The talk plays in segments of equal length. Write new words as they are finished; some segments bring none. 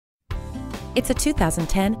It's a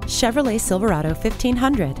 2010 Chevrolet Silverado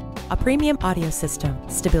 1500. A premium audio system,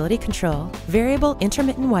 stability control, variable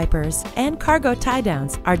intermittent wipers, and cargo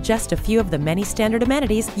tie-downs are just a few of the many standard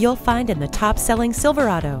amenities you'll find in the top-selling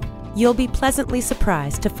Silverado. You'll be pleasantly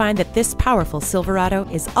surprised to find that this powerful Silverado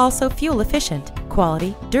is also fuel efficient.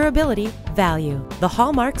 Quality, durability, value, the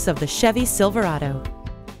hallmarks of the Chevy Silverado.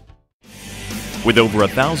 With over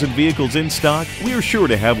 1,000 vehicles in stock, we're sure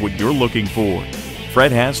to have what you're looking for.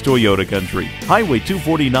 Fred Haas Toyota Country, Highway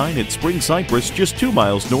 249 at Spring Cypress, just 2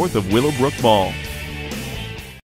 miles north of Willowbrook Mall.